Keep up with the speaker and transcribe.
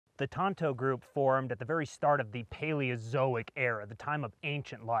the Tonto group formed at the very start of the Paleozoic era, the time of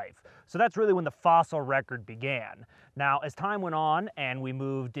ancient life. So that's really when the fossil record began. Now, as time went on and we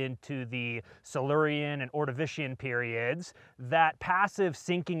moved into the Silurian and Ordovician periods, that passive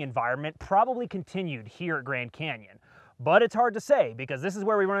sinking environment probably continued here at Grand Canyon. But it's hard to say, because this is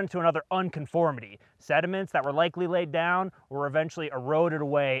where we run into another unconformity. Sediments that were likely laid down were eventually eroded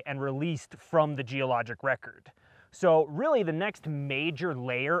away and released from the geologic record. So really the next major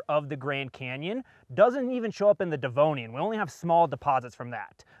layer of the Grand Canyon doesn't even show up in the Devonian. We only have small deposits from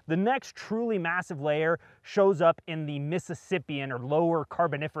that. The next truly massive layer shows up in the Mississippian or lower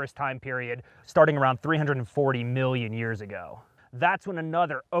Carboniferous time period, starting around 340 million years ago. That's when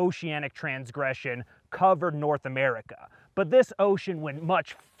another oceanic transgression covered North America. But this ocean went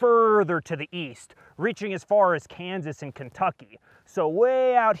much further to the east, reaching as far as Kansas and Kentucky. So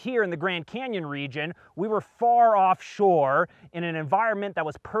way out here in the Grand Canyon region, we were far offshore in an environment that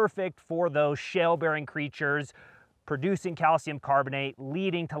was perfect for those shale-bearing creatures, producing calcium carbonate,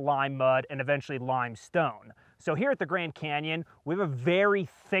 leading to lime mud, and eventually limestone. So here at the Grand Canyon, we have a very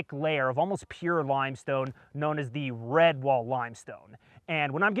thick layer of almost pure limestone known as the Redwall limestone.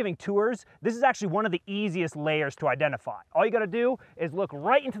 And when I'm giving tours, this is actually one of the easiest layers to identify. All you gotta do is look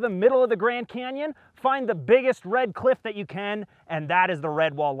right into the middle of the Grand Canyon, find the biggest red cliff that you can, and that is the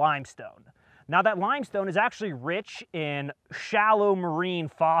Redwall limestone. Now that limestone is actually rich in shallow marine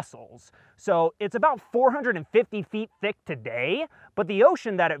fossils. So it's about 450 feet thick today, but the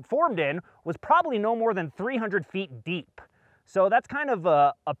ocean that it formed in was probably no more than 300 feet deep. So that's kind of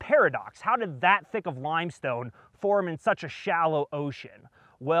a paradox. How did that thick of limestone form in such a shallow ocean?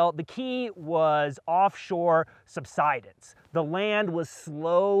 Well, the key was offshore subsidence. The land was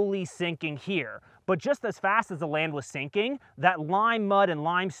slowly sinking here, but just as fast as the land was sinking, that lime mud and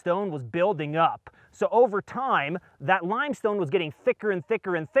limestone was building up. So over time, that limestone was getting thicker and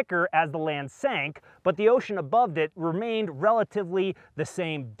thicker and thicker as the land sank, but the ocean above it remained relatively the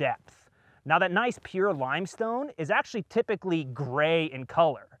same depth. Now that nice pure limestone is actually typically gray in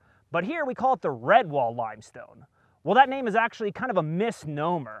color, but here we call it the Redwall limestone. Well, that name is actually kind of a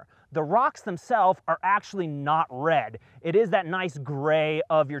misnomer. The rocks themselves are actually not red. It is that nice gray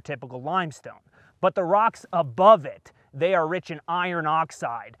of your typical limestone. But the rocks above it, they are rich in iron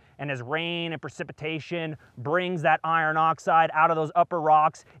oxide. And as rain and precipitation brings that iron oxide out of those upper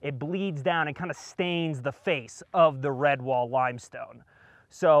rocks, it bleeds down and kind of stains the face of the Redwall limestone.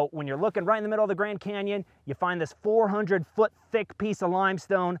 So when you're looking right in the middle of the Grand Canyon, you find this 400-foot thick piece of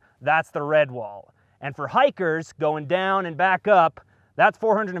limestone, that's the Redwall. And for hikers going down and back up, that's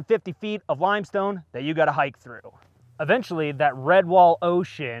 450 feet of limestone that you gotta hike through. Eventually, that Redwall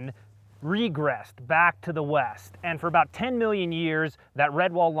ocean regressed back to the west, and for about 10 million years, that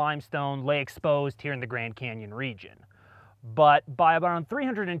Redwall limestone lay exposed here in the Grand Canyon region. But by around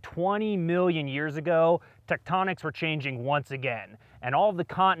 320 million years ago, tectonics were changing once again, and all of the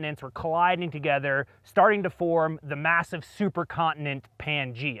continents were colliding together, starting to form the massive supercontinent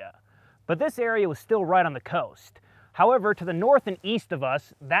Pangaea. But this area was still right on the coast. However, to the north and east of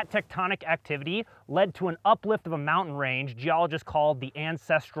us, that tectonic activity led to an uplift of a mountain range geologists called the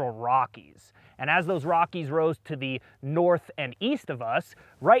Ancestral Rockies. And as those Rockies rose to the north and east of us,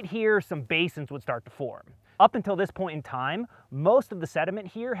 right here some basins would start to form. Up until this point in time, most of the sediment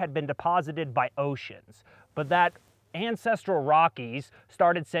here had been deposited by oceans, but that Ancestral Rockies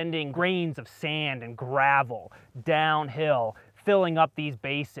started sending grains of sand and gravel downhill, filling up these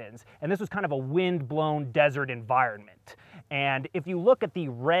basins. And this was kind of a wind-blown desert environment. And if you look at the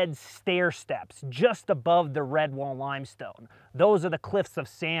red stair steps just above the Redwall limestone, those are the cliffs of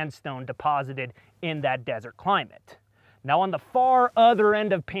sandstone deposited in that desert climate. Now on the far other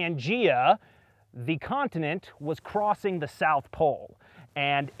end of Pangaea, the continent was crossing the South Pole.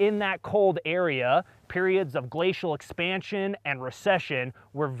 And in that cold area, periods of glacial expansion and recession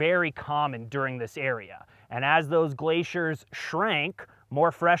were very common during this area. And as those glaciers shrank,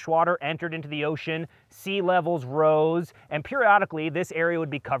 more fresh water entered into the ocean, sea levels rose, and periodically this area would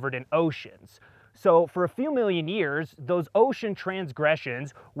be covered in oceans. So for a few million years, those ocean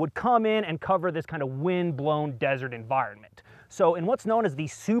transgressions would come in and cover this kind of wind-blown desert environment. So in what's known as the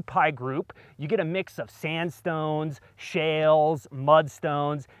Supai group, you get a mix of sandstones, shales,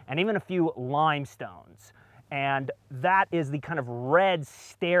 mudstones, and even a few limestones. And that is the kind of red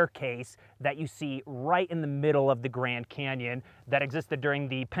staircase that you see right in the middle of the Grand Canyon that existed during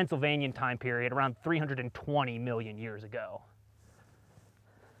the Pennsylvanian time period around 320 million years ago.